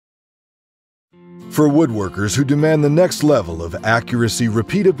for woodworkers who demand the next level of accuracy,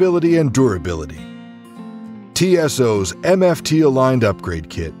 repeatability, and durability. TSO's MFT Aligned Upgrade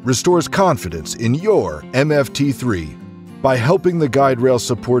Kit restores confidence in your MFT3 by helping the guide rail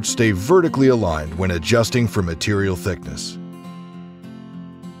support stay vertically aligned when adjusting for material thickness.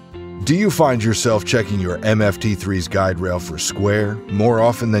 Do you find yourself checking your MFT3's guide rail for square more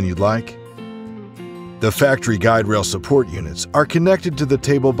often than you'd like? The factory guide rail support units are connected to the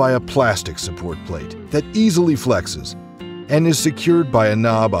table by a plastic support plate that easily flexes and is secured by a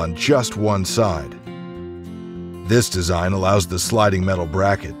knob on just one side. This design allows the sliding metal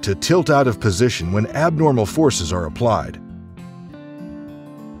bracket to tilt out of position when abnormal forces are applied.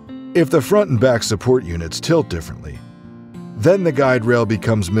 If the front and back support units tilt differently, then the guide rail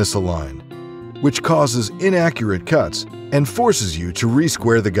becomes misaligned, which causes inaccurate cuts and forces you to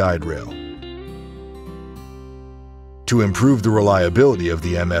re-square the guide rail. To improve the reliability of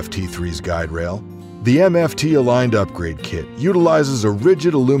the MFT3's guide rail, the MFT Aligned Upgrade Kit utilizes a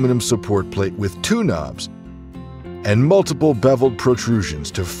rigid aluminum support plate with 2 knobs and multiple beveled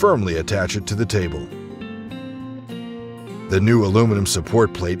protrusions to firmly attach it to the table. The new aluminum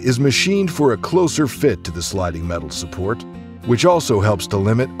support plate is machined for a closer fit to the sliding metal support, which also helps to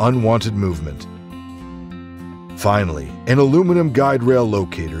limit unwanted movement. Finally, an aluminum guide rail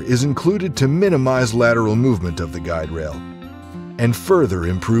locator is included to minimize lateral movement of the guide rail and further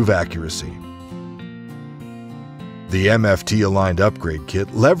improve accuracy. The MFT Aligned Upgrade Kit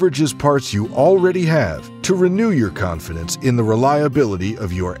leverages parts you already have to renew your confidence in the reliability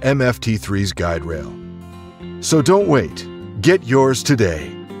of your MFT3's guide rail. So don't wait. Get yours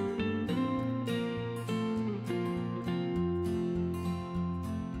today.